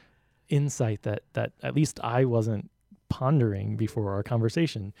great insight that at least I wasn't pondering before our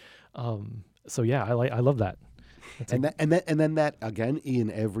conversation. I love that. And then that again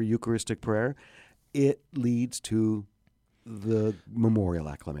in every Eucharistic prayer, it leads to the memorial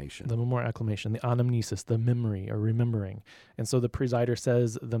acclamation. The memorial acclamation, the anamnesis, the memory or remembering. And so the presider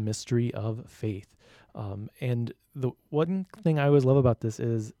says the mystery of faith. And the one thing I always love about this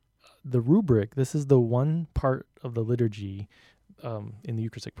is the rubric. This is the one part of the liturgy in the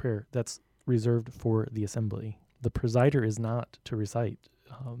Eucharistic prayer that's reserved for the assembly. The presider is not to recite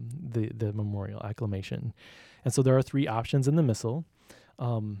the memorial acclamation. And so there are three options in the missal.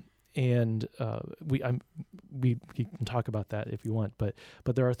 And we can talk about that if you want, but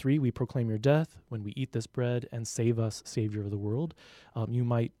there are three. We proclaim your death when we eat this bread, and save us, Savior of the world. You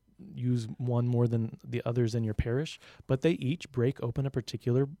might use one more than the others in your parish, but they each break open a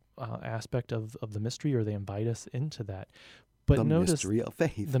particular aspect of the mystery, or they invite us into that. But the notice mystery of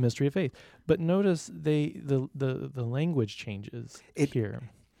faith. The mystery of faith. But notice the language changes here.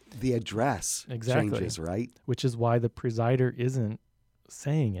 The address changes, right? Which is why the presider isn't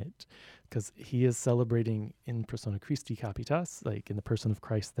saying it, because he is celebrating in persona Christi Capitas, like in the person of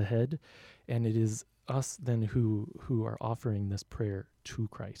Christ the head, and it is us then who are offering this prayer to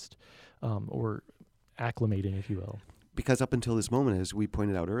Christ, or acclimating, if you will. Because up until this moment, as we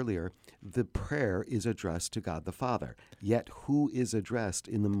pointed out earlier, the prayer is addressed to God the Father. Yet who is addressed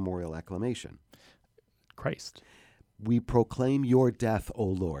in the memorial acclamation? Christ. We proclaim your death, O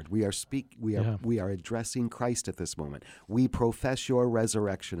Lord. We are addressing Christ at this moment. We profess your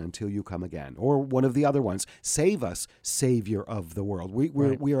resurrection until you come again. Or one of the other ones, save us, Savior of the world.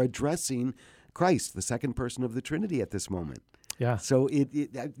 We are addressing Christ, the second person of the Trinity, at this moment. Yeah. So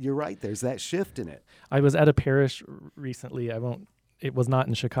you're right. There's that shift in it. I was at a parish recently. It was not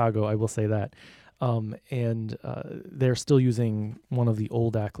in Chicago, I will say that. And they're still using one of the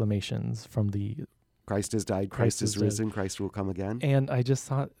old acclamations from the Christ has died, Christ is risen, Christ will come again. And I just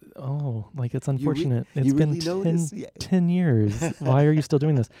thought, it's unfortunate. It's been 10 years. Why are you still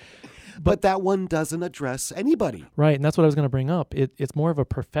doing this? But that one doesn't address anybody. Right, and that's what I was going to bring up. It's more of a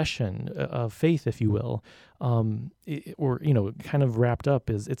profession of faith, if you will, kind of wrapped up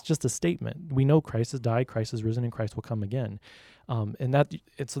it's just a statement. We know Christ has died, Christ is risen, and Christ will come again.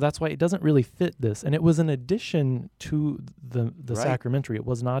 So that's why it doesn't really fit this. And it was an addition to the right. sacramentary. It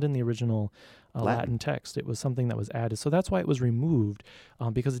was not in the original Latin text. It was something that was added. So that's why it was removed,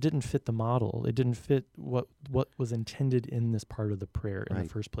 because it didn't fit the model. It didn't fit what was intended in this part of the prayer in the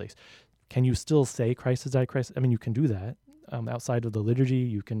first place. Can you still say Christ has died, Christ? I mean, you can do that. Outside of the liturgy,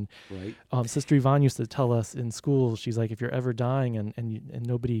 you can. Right. Sister Yvonne used to tell us in school. She's like, if you're ever dying and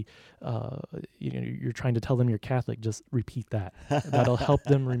nobody, you're trying to tell them you're Catholic, just repeat that. That'll help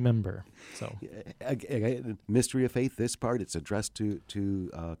them remember. So, mystery of faith. This part, it's addressed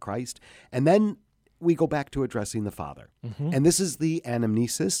to Christ, and then we go back to addressing the Father, and this is the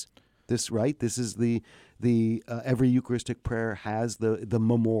anamnesis. This is the every Eucharistic prayer has the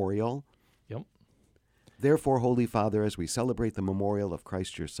memorial. Yep. Therefore, Holy Father, as we celebrate the memorial of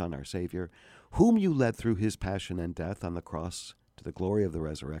Christ your Son, our Savior, whom you led through his passion and death on the cross to the glory of the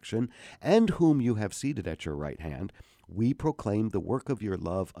resurrection, and whom you have seated at your right hand, we proclaim the work of your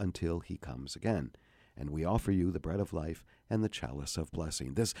love until he comes again. And we offer you the bread of life and the chalice of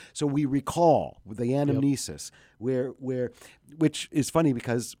blessing. So we recall the anamnesis, which is funny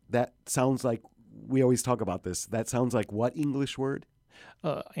because that sounds like, we always talk about this, that sounds like what English word?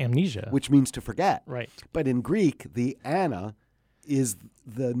 Amnesia. Which means to forget. Right. But in Greek, the ana is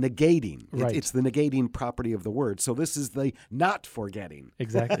the negating. Right. It's the negating property of the word. So this is the not forgetting.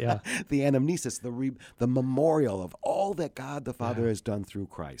 Exactly, yeah. The anamnesis, the memorial of all that God the Father has done through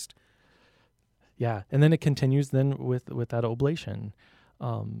Christ. Yeah, and then it continues then with that oblation.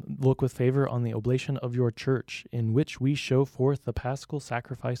 Look with favor on the oblation of your church, in which we show forth the paschal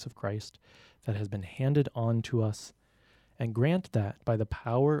sacrifice of Christ that has been handed on to us, and grant that, by the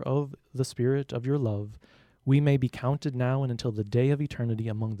power of the Spirit of your love, we may be counted now and until the day of eternity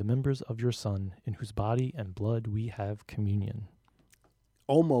among the members of your Son, in whose body and blood we have communion.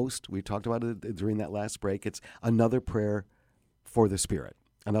 Almost, we talked about it during that last break, it's another prayer for the Spirit.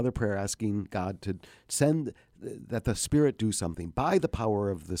 Another prayer asking God to send, that the Spirit do something. By the power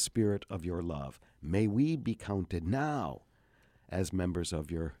of the Spirit of your love, may we be counted now as members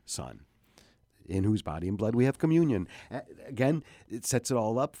of your Son, in whose body and blood we have communion. Again, it sets it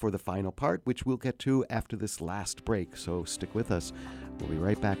all up for the final part, which we'll get to after this last break. So stick with us. We'll be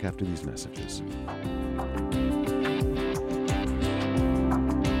right back after these messages.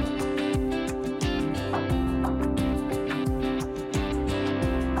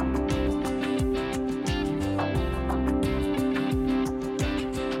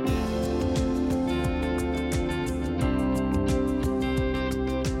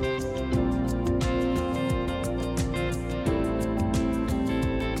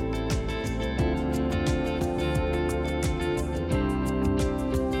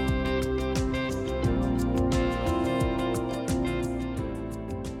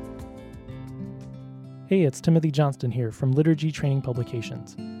 Hey, it's Timothy Johnston here from Liturgy Training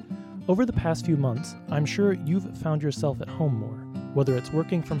Publications. Over the past few months, I'm sure you've found yourself at home more, whether it's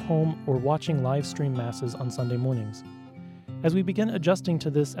working from home or watching live stream masses on Sunday mornings. As we began adjusting to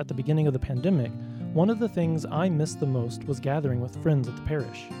this at the beginning of the pandemic, one of the things I missed the most was gathering with friends at the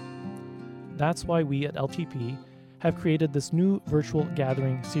parish. That's why we at LTP have created this new virtual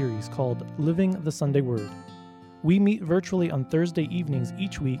gathering series called Living the Sunday Word. We meet virtually on Thursday evenings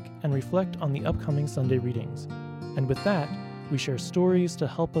each week and reflect on the upcoming Sunday readings. And with that, we share stories to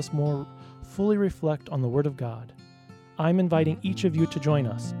help us more fully reflect on the Word of God. I'm inviting each of you to join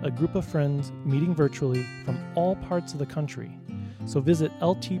us, a group of friends meeting virtually from all parts of the country. So visit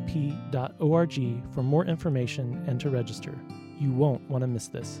ltp.org for more information and to register. You won't want to miss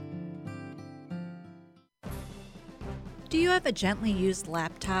this. Do you have a gently used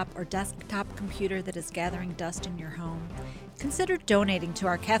laptop or desktop computer that is gathering dust in your home? Consider donating to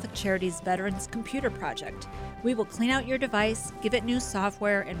our Catholic Charities Veterans Computer Project. We will clean out your device, give it new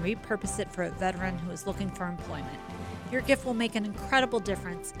software, and repurpose it for a veteran who is looking for employment. Your gift will make an incredible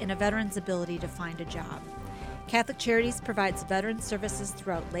difference in a veteran's ability to find a job. Catholic Charities provides veteran services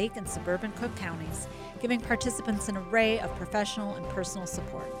throughout Lake and suburban Cook counties, giving participants an array of professional and personal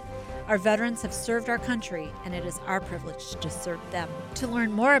support. Our veterans have served our country, and it is our privilege to serve them. To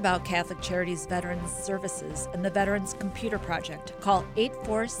learn more about Catholic Charities Veterans Services and the Veterans Computer Project, call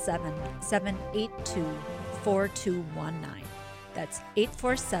 847-782-4219. That's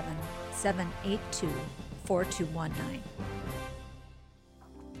 847-782-4219.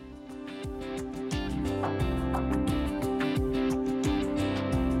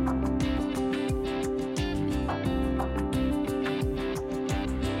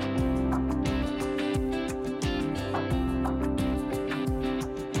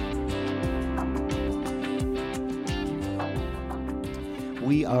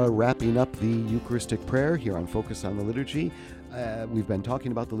 We are wrapping up the Eucharistic prayer here on Focus on the Liturgy. We've been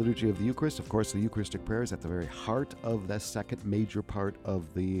talking about the Liturgy of the Eucharist. Of course, the Eucharistic prayer is at the very heart of the second major part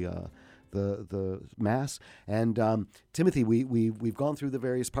of the Mass. And Timothy, we've gone through the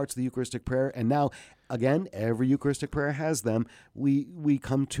various parts of the Eucharistic prayer, and now, again, every Eucharistic prayer has them. We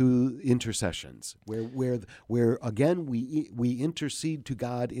come to intercessions, where again we intercede to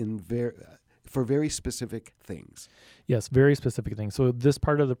God for very specific things. Yes, very specific things. So this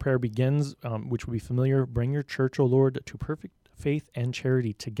part of the prayer begins, which will be familiar, bring your church, O Lord, to perfect faith and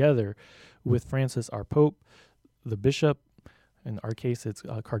charity together with Francis, our Pope, the bishop, in our case it's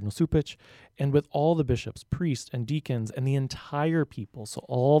Cardinal Cupich, and with all the bishops, priests, and deacons, and the entire people, so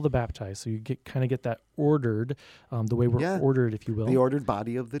all the baptized. So you get that ordered, the way we're ordered, if you will. The ordered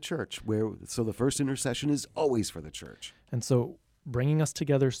body of the church, so the first intercession is always for the church. And so bringing us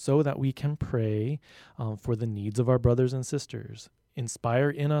together so that we can pray for the needs of our brothers and sisters. Inspire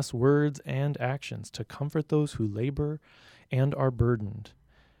in us words and actions to comfort those who labor and are burdened.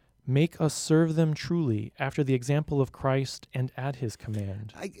 Make us serve them truly after the example of Christ and at his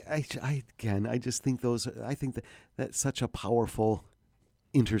command. I just think that's such a powerful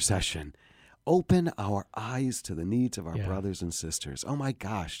intercession. Open our eyes to the needs of our brothers and sisters. Oh my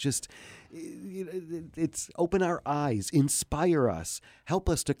gosh, it's open our eyes, inspire us, help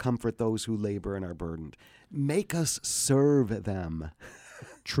us to comfort those who labor and are burdened. Make us serve them.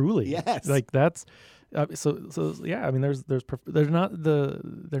 Truly. Yes. Like that's so yeah, I mean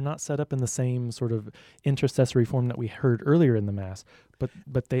they're not set up in the same sort of intercessory form that we heard earlier in the Mass,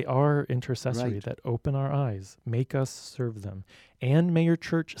 but they are intercessory, that open our eyes, make us serve them. And may your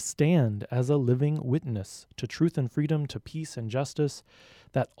church stand as a living witness to truth and freedom, to peace and justice,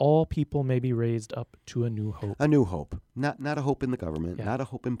 that all people may be raised up to a new hope. A new hope. Not a hope in the government, not a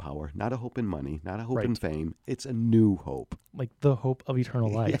hope in power, not a hope in money, not a hope in fame. It's a new hope. Like the hope of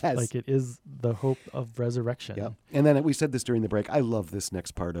eternal life. Yes. Like it is the hope of resurrection. Yep. And then we said this during the break. I love this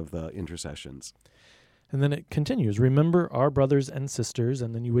next part of the intercessions. And then it continues, remember our brothers and sisters,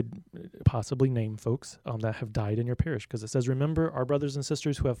 and then you would possibly name folks that have died in your parish, because it says, remember our brothers and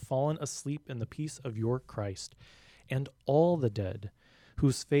sisters who have fallen asleep in the peace of your Christ, and all the dead,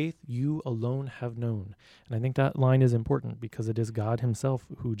 whose faith you alone have known. And I think that line is important because it is God himself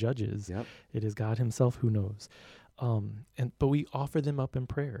who judges. Yep. It is God himself who knows. But we offer them up in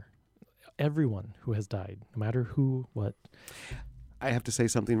prayer. Everyone who has died, no matter who, what. I have to say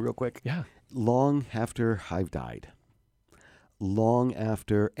something real quick. Yeah. Long after I've died, long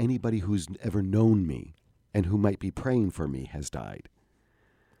after anybody who's ever known me and who might be praying for me has died,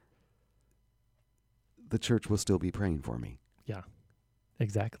 the church will still be praying for me. Yeah,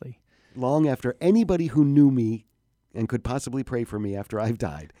 exactly. Long after anybody who knew me and could possibly pray for me after I've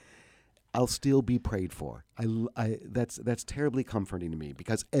died, I'll still be prayed for. That's terribly comforting to me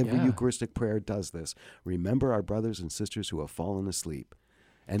because every Eucharistic prayer does this. Remember our brothers and sisters who have fallen asleep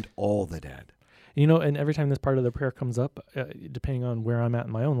and all the dead. And every time this part of the prayer comes up, depending on where I'm at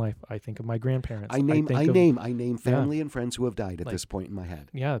in my own life, I think of my grandparents. I name family and friends who have died at this point in my head.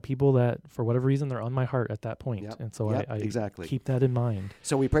 Yeah, people that for whatever reason they're on my heart at that point. Yep. And so I exactly keep that in mind.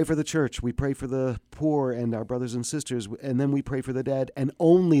 So we pray for the church, we pray for the poor and our brothers and sisters, and then we pray for the dead, and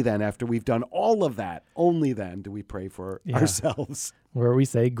only then, after we've done all of that, only then do we pray for ourselves. Where we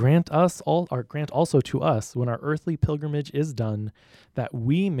say, grant also to us, when our earthly pilgrimage is done, that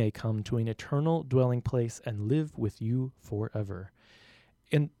we may come to an eternal dwelling place and live with you forever.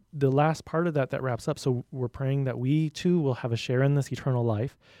 And the last part of that wraps up. So we're praying that we too will have a share in this eternal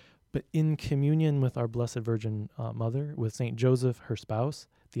life, but in communion with our Blessed Virgin Mother, with St. Joseph, her spouse,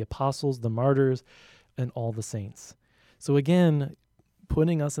 the apostles, the martyrs, and all the saints. So again,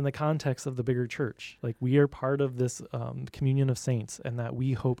 putting us in the context of the bigger church. Like, we are part of this communion of saints, and that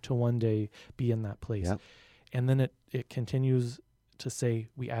we hope to one day be in that place. Yep. And then it continues to say,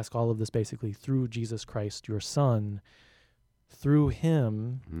 we ask all of this basically through Jesus Christ, your Son, through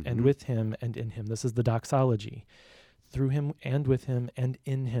him and with him and in him. This is the doxology. Through him and with him and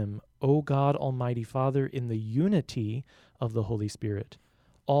in him, O God, Almighty Father, in the unity of the Holy Spirit,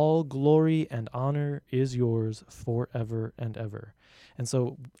 all glory and honor is yours forever and ever. And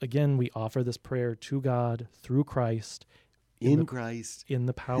so, again, we offer this prayer to God through Christ. In Christ. In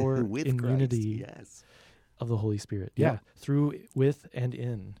the power, with in Christ, unity of the Holy Spirit. Yeah. Through, with, and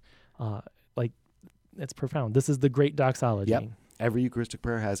in. It's profound. This is the great doxology. Yep. Every Eucharistic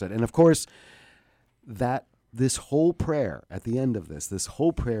prayer has it. And of course, this whole prayer, at the end of this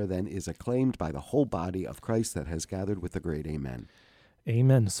whole prayer then is acclaimed by the whole body of Christ that has gathered with the great Amen.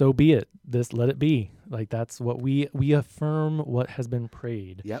 Amen. So be it. Let it be. Like, that's what we affirm what has been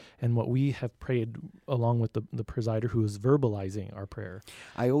prayed. Yep. And what we have prayed along with the presider who is verbalizing our prayer.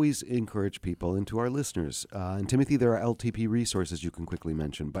 I always encourage people, and to our listeners, and Timothy, there are LTP resources you can quickly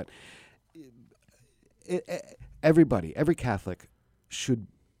mention, but everybody, every Catholic should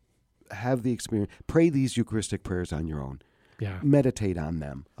have the experience. Pray these Eucharistic prayers on your own. Yeah. Meditate on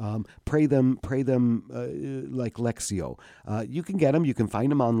them. Pray them like Lectio. You can get them. You can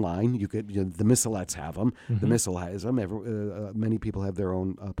find them online. The Missalettes have them. The Missal has them. Many people have their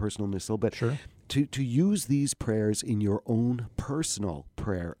own personal Missal. But sure. To use these prayers in your own personal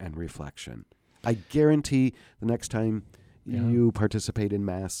prayer and reflection, I guarantee the next time you participate in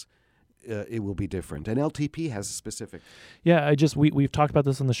Mass, it will be different. And LTP has a specific. Yeah, we've talked about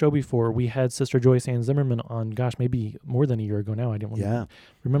this on the show before. We had Sister Joyce Ann Zimmerman on, maybe more than a year ago now. I didn't want to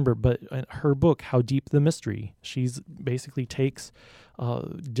remember. But her book, How Deep the Mystery, she's basically takes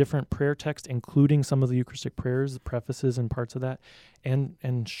different prayer texts, including some of the Eucharistic prayers, prefaces and parts of that,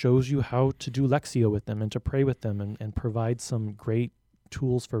 and shows you how to do Lectio with them and to pray with them and provide some great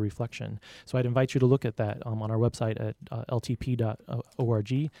tools for reflection. So I'd invite you to look at that on our website at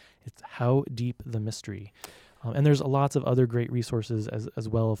ltp.org. It's How Deep the Mystery. And there's lots of other great resources as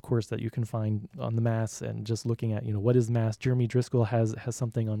well, of course, that you can find on the Mass and just looking at, what is Mass. Jeremy Driscoll has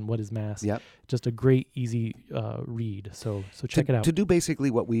something on what is Mass. Yep. Just a great, easy read. So check it out. To do basically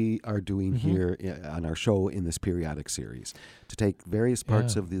what we are doing here on our show in this periodic series, to take various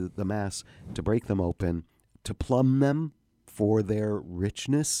parts of the Mass, to break them open, to plumb them for their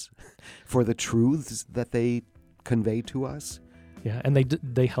richness, for the truths that they convey to us. Yeah, and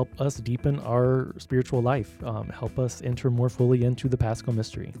they help us deepen our spiritual life, help us enter more fully into the Paschal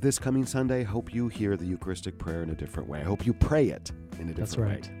mystery. This coming Sunday, I hope you hear the Eucharistic prayer in a different way. I hope you pray it in a different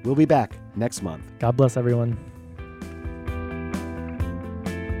way. That's right. We'll be back next month. God bless everyone.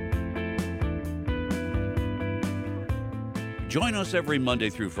 Join us every Monday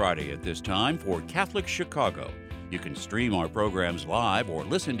through Friday at this time for Catholic Chicago. You can stream our programs live or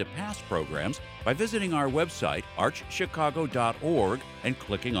listen to past programs by visiting our website, archchicago.org, and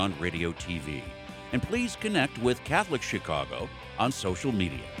clicking on Radio TV. And please connect with Catholic Chicago on social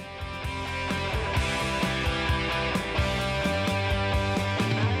media.